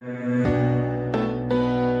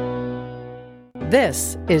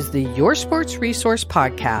This is the Your Sports Resource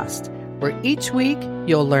Podcast, where each week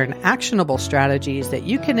you'll learn actionable strategies that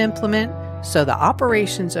you can implement so the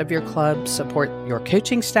operations of your club support your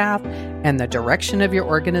coaching staff and the direction of your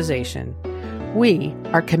organization. We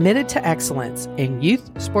are committed to excellence in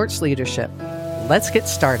youth sports leadership. Let's get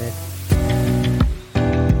started.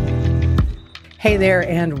 Hey there,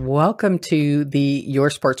 and welcome to the Your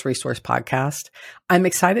Sports Resource Podcast. I'm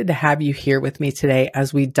excited to have you here with me today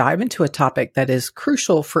as we dive into a topic that is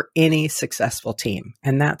crucial for any successful team,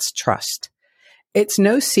 and that's trust. It's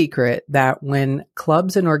no secret that when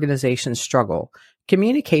clubs and organizations struggle,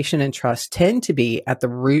 communication and trust tend to be at the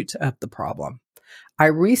root of the problem. I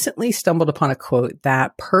recently stumbled upon a quote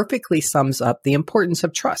that perfectly sums up the importance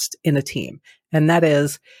of trust in a team, and that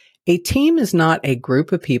is, a team is not a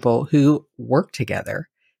group of people who work together.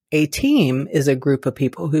 A team is a group of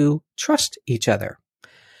people who trust each other.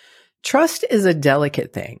 Trust is a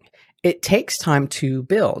delicate thing. It takes time to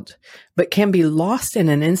build, but can be lost in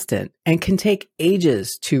an instant and can take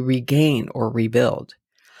ages to regain or rebuild.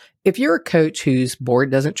 If you're a coach whose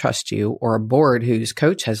board doesn't trust you, or a board whose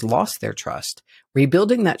coach has lost their trust,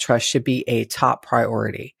 rebuilding that trust should be a top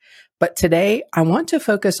priority. But today, I want to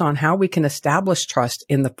focus on how we can establish trust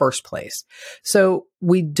in the first place, so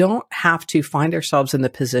we don't have to find ourselves in the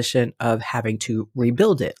position of having to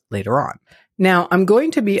rebuild it later on. Now, I'm going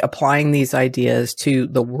to be applying these ideas to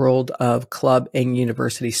the world of club and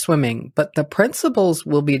university swimming, but the principles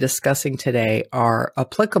we'll be discussing today are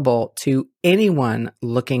applicable to anyone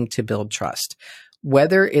looking to build trust,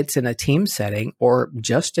 whether it's in a team setting or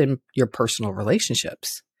just in your personal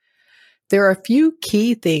relationships. There are a few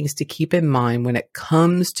key things to keep in mind when it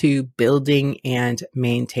comes to building and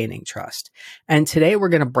maintaining trust. And today we're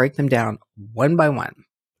going to break them down one by one.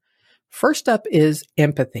 First up is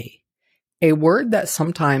empathy, a word that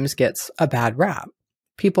sometimes gets a bad rap.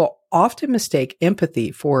 People often mistake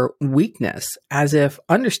empathy for weakness, as if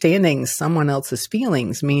understanding someone else's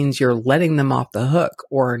feelings means you're letting them off the hook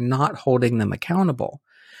or not holding them accountable.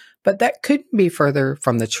 But that couldn't be further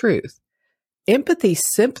from the truth. Empathy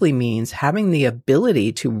simply means having the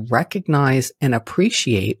ability to recognize and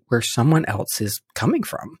appreciate where someone else is coming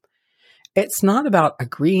from. It's not about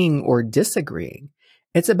agreeing or disagreeing.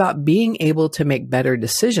 It's about being able to make better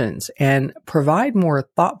decisions and provide more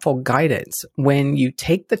thoughtful guidance when you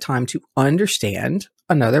take the time to understand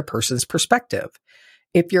another person's perspective.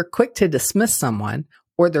 If you're quick to dismiss someone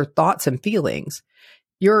or their thoughts and feelings,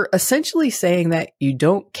 you're essentially saying that you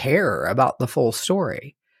don't care about the full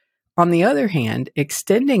story. On the other hand,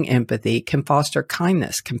 extending empathy can foster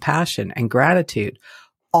kindness, compassion, and gratitude,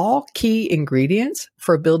 all key ingredients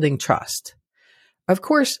for building trust. Of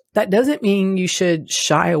course, that doesn't mean you should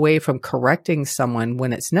shy away from correcting someone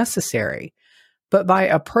when it's necessary, but by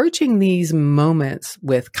approaching these moments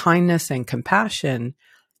with kindness and compassion,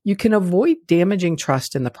 you can avoid damaging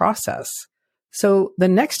trust in the process. So the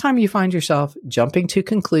next time you find yourself jumping to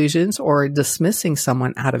conclusions or dismissing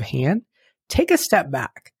someone out of hand, take a step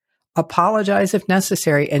back. Apologize if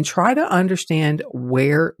necessary, and try to understand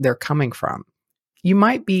where they're coming from. You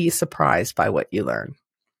might be surprised by what you learn.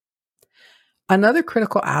 Another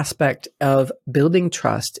critical aspect of building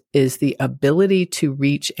trust is the ability to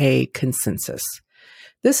reach a consensus.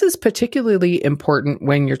 This is particularly important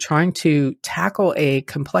when you're trying to tackle a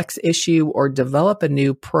complex issue or develop a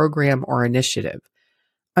new program or initiative.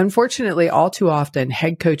 Unfortunately, all too often,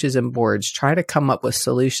 head coaches and boards try to come up with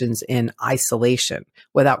solutions in isolation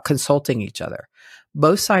without consulting each other.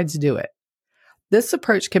 Both sides do it. This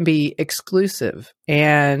approach can be exclusive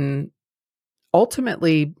and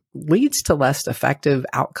ultimately leads to less effective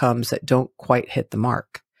outcomes that don't quite hit the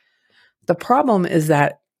mark. The problem is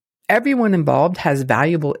that everyone involved has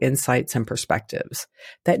valuable insights and perspectives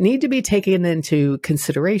that need to be taken into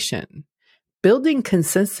consideration. Building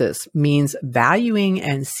consensus means valuing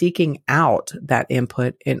and seeking out that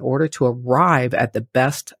input in order to arrive at the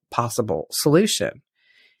best possible solution.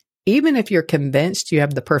 Even if you're convinced you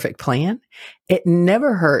have the perfect plan, it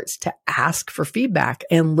never hurts to ask for feedback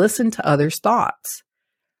and listen to others' thoughts.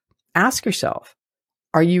 Ask yourself,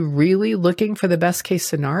 are you really looking for the best case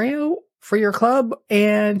scenario for your club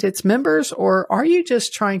and its members, or are you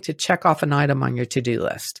just trying to check off an item on your to-do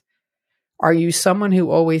list? Are you someone who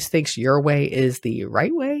always thinks your way is the right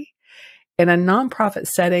way? In a nonprofit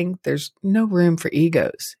setting, there's no room for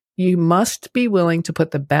egos. You must be willing to put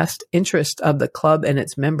the best interest of the club and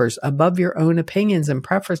its members above your own opinions and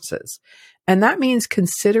preferences. And that means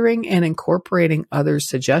considering and incorporating others'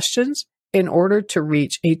 suggestions in order to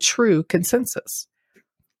reach a true consensus.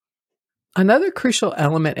 Another crucial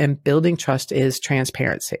element in building trust is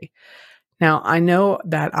transparency. Now, I know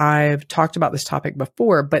that I've talked about this topic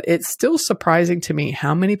before, but it's still surprising to me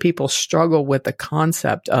how many people struggle with the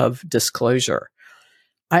concept of disclosure.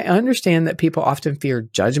 I understand that people often fear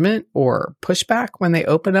judgment or pushback when they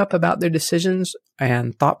open up about their decisions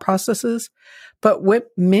and thought processes. But what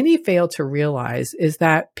many fail to realize is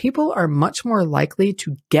that people are much more likely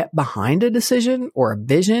to get behind a decision or a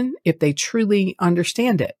vision if they truly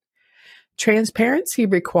understand it. Transparency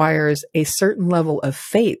requires a certain level of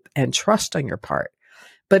faith and trust on your part.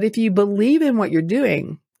 But if you believe in what you're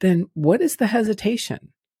doing, then what is the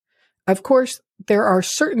hesitation? Of course, there are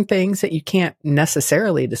certain things that you can't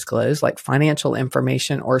necessarily disclose, like financial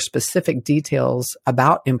information or specific details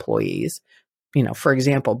about employees, for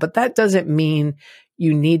example, but that doesn't mean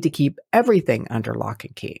you need to keep everything under lock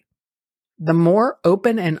and key. The more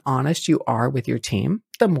open and honest you are with your team,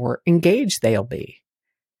 the more engaged they'll be.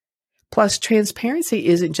 Plus, transparency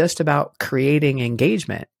isn't just about creating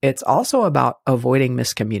engagement. It's also about avoiding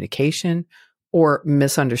miscommunication or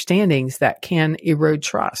misunderstandings that can erode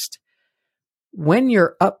trust. When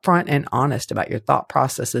you're upfront and honest about your thought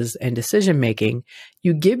processes and decision making,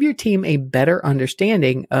 you give your team a better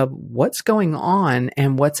understanding of what's going on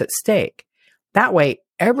and what's at stake. That way,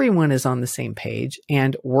 everyone is on the same page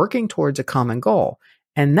and working towards a common goal.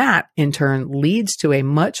 And that, in turn, leads to a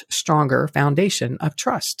much stronger foundation of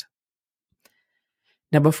trust.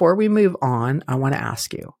 Now, before we move on, I want to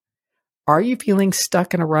ask you, are you feeling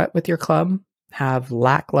stuck in a rut with your club? Have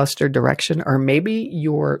lackluster direction, or maybe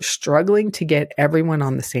you're struggling to get everyone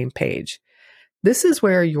on the same page? This is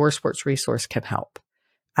where Your Sports Resource can help.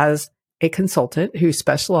 As a consultant who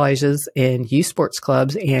specializes in youth sports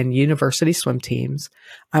clubs and university swim teams,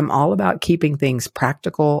 I'm all about keeping things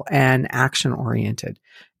practical and action-oriented.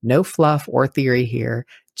 No fluff or theory here,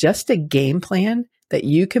 just a game plan that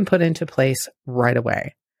you can put into place right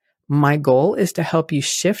away. My goal is to help you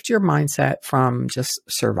shift your mindset from just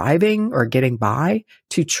surviving or getting by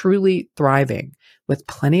to truly thriving with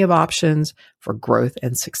plenty of options for growth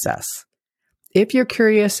and success. If you're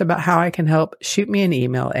curious about how I can help, shoot me an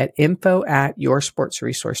email at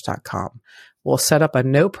info@yoursportsresource.com. We'll set up a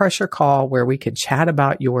no pressure call where we can chat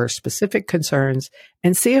about your specific concerns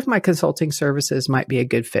and see if my consulting services might be a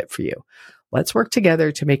good fit for you. Let's work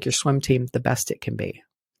together to make your swim team the best it can be.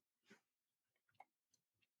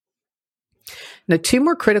 Now, two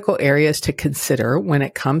more critical areas to consider when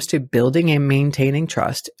it comes to building and maintaining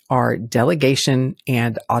trust are delegation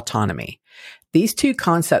and autonomy. These two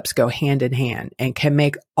concepts go hand in hand and can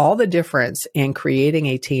make all the difference in creating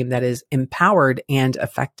a team that is empowered and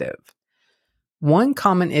effective. One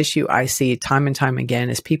common issue I see time and time again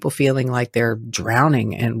is people feeling like they're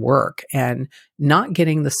drowning in work and not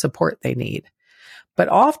getting the support they need. But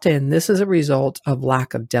often this is a result of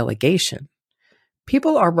lack of delegation.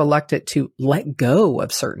 People are reluctant to let go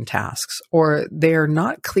of certain tasks, or they're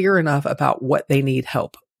not clear enough about what they need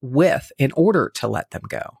help with in order to let them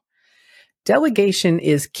go. Delegation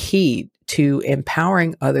is key to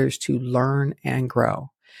empowering others to learn and grow,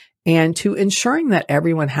 and to ensuring that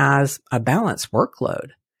everyone has a balanced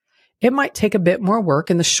workload. It might take a bit more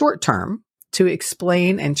work in the short term to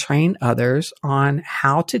explain and train others on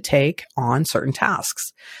how to take on certain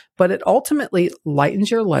tasks, but it ultimately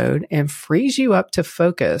lightens your load and frees you up to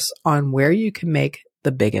focus on where you can make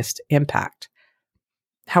the biggest impact.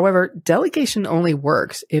 However, delegation only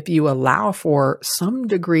works if you allow for some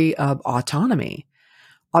degree of autonomy.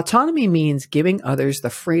 Autonomy means giving others the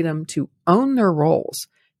freedom to own their roles,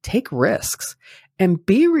 take risks, and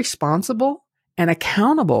be responsible and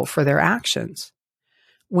accountable for their actions.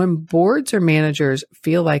 When boards or managers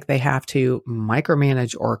feel like they have to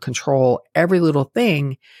micromanage or control every little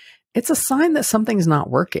thing, it's a sign that something's not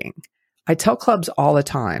working. I tell clubs all the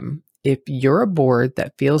time, if you're a board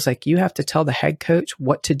that feels like you have to tell the head coach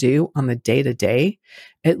what to do on the day-to-day,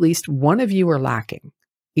 at least one of you are lacking.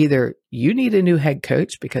 Either you need a new head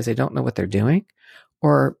coach because they don't know what they're doing,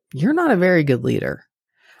 or you're not a very good leader.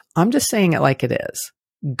 I'm just saying it like it is.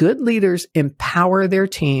 Good leaders empower their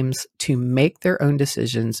teams to make their own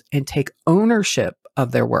decisions and take ownership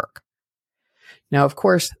of their work. Now, of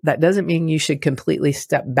course, that doesn't mean you should completely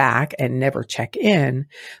step back and never check in,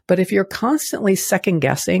 but if you're constantly second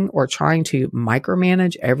guessing or trying to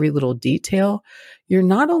micromanage every little detail, you're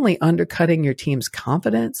not only undercutting your team's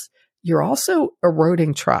confidence, you're also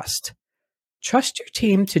eroding trust. Trust your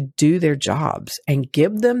team to do their jobs and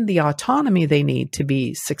give them the autonomy they need to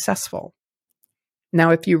be successful.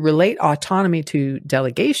 Now, if you relate autonomy to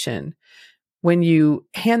delegation, when you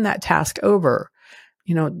hand that task over,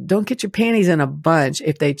 don't get your panties in a bunch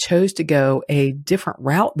if they chose to go a different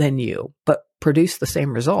route than you, but produce the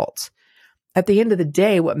same results. At the end of the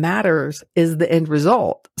day, what matters is the end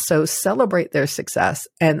result. So celebrate their success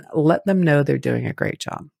and let them know they're doing a great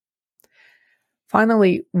job.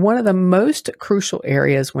 Finally, one of the most crucial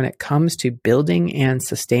areas when it comes to building and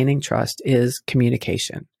sustaining trust is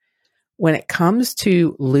communication. When it comes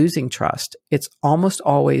to losing trust, it's almost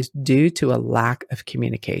always due to a lack of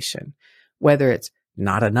communication, whether it's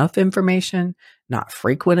not enough information, not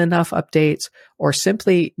frequent enough updates, or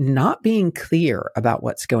simply not being clear about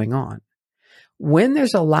what's going on. When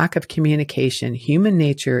there's a lack of communication, human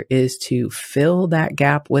nature is to fill that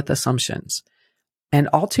gap with assumptions. And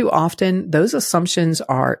all too often, those assumptions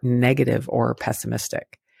are negative or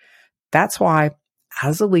pessimistic. That's why,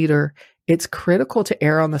 as a leader, it's critical to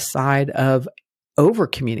err on the side of over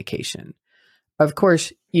communication. Of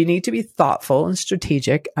course, you need to be thoughtful and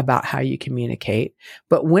strategic about how you communicate,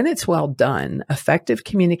 but when it's well done, effective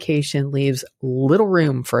communication leaves little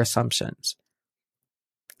room for assumptions.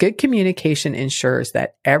 Good communication ensures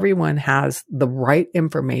that everyone has the right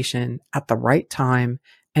information at the right time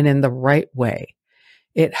and in the right way.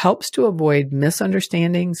 It helps to avoid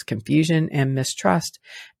misunderstandings, confusion, and mistrust,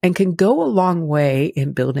 and can go a long way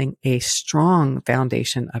in building a strong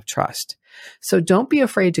foundation of trust. So don't be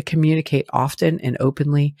afraid to communicate often and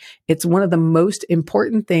openly. It's one of the most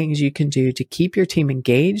important things you can do to keep your team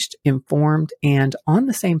engaged, informed, and on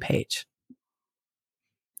the same page.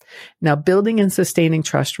 Now, building and sustaining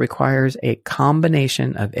trust requires a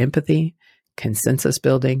combination of empathy, consensus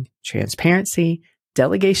building, transparency,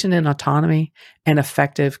 delegation and autonomy, and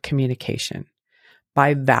effective communication.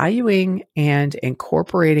 By valuing and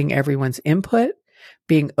incorporating everyone's input,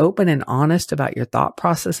 being open and honest about your thought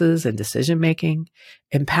processes and decision making,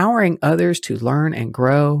 empowering others to learn and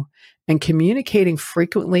grow, and communicating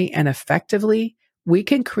frequently and effectively, we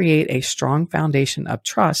can create a strong foundation of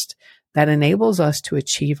trust that enables us to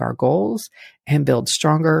achieve our goals and build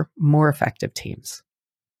stronger, more effective teams.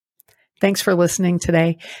 Thanks for listening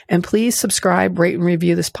today, and please subscribe, rate, and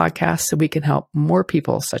review this podcast so we can help more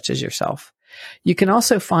people such as yourself. You can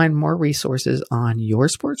also find more resources on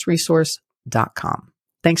yoursportsresource.com.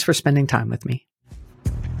 Thanks for spending time with me.